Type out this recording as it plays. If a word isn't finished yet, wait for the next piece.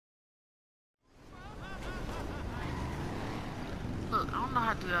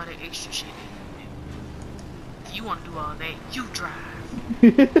I do all that extra shit. If you want to do all that, you drive.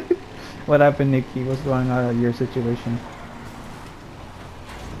 What happened, Nikki? What's going on in your situation?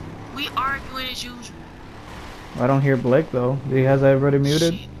 We arguing as usual. I don't hear Blake though. He has everybody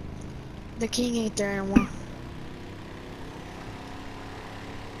muted. Shit. The king ain't there anymore.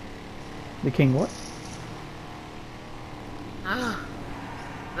 The king what? Ugh.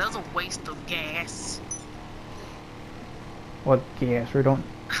 That was a waste of gas. What gas? We don't.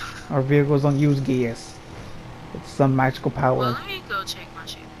 Our vehicles don't use gas. It's some magical power. Well, let me go check my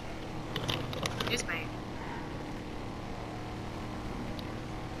shit. It's made.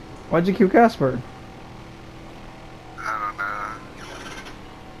 Why'd you kill Casper? I don't know.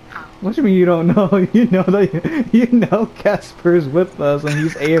 Oh. What do you mean you don't know? You know that you know Casper's with us and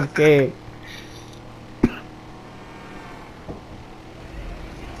he's AFK.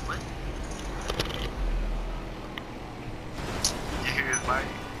 What? You hear his mic?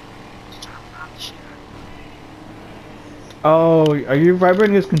 Just trying to pop the shit out. Oh, are you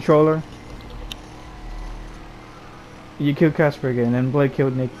vibrating his controller? You killed Casper again, and Blake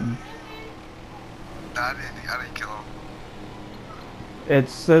killed Nikki. Nah, I didn't kill him. It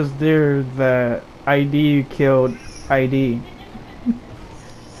says there that ID killed ID.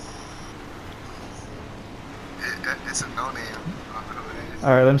 It's a no name. I don't know who it is.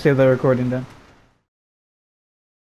 Alright, let me save the recording then.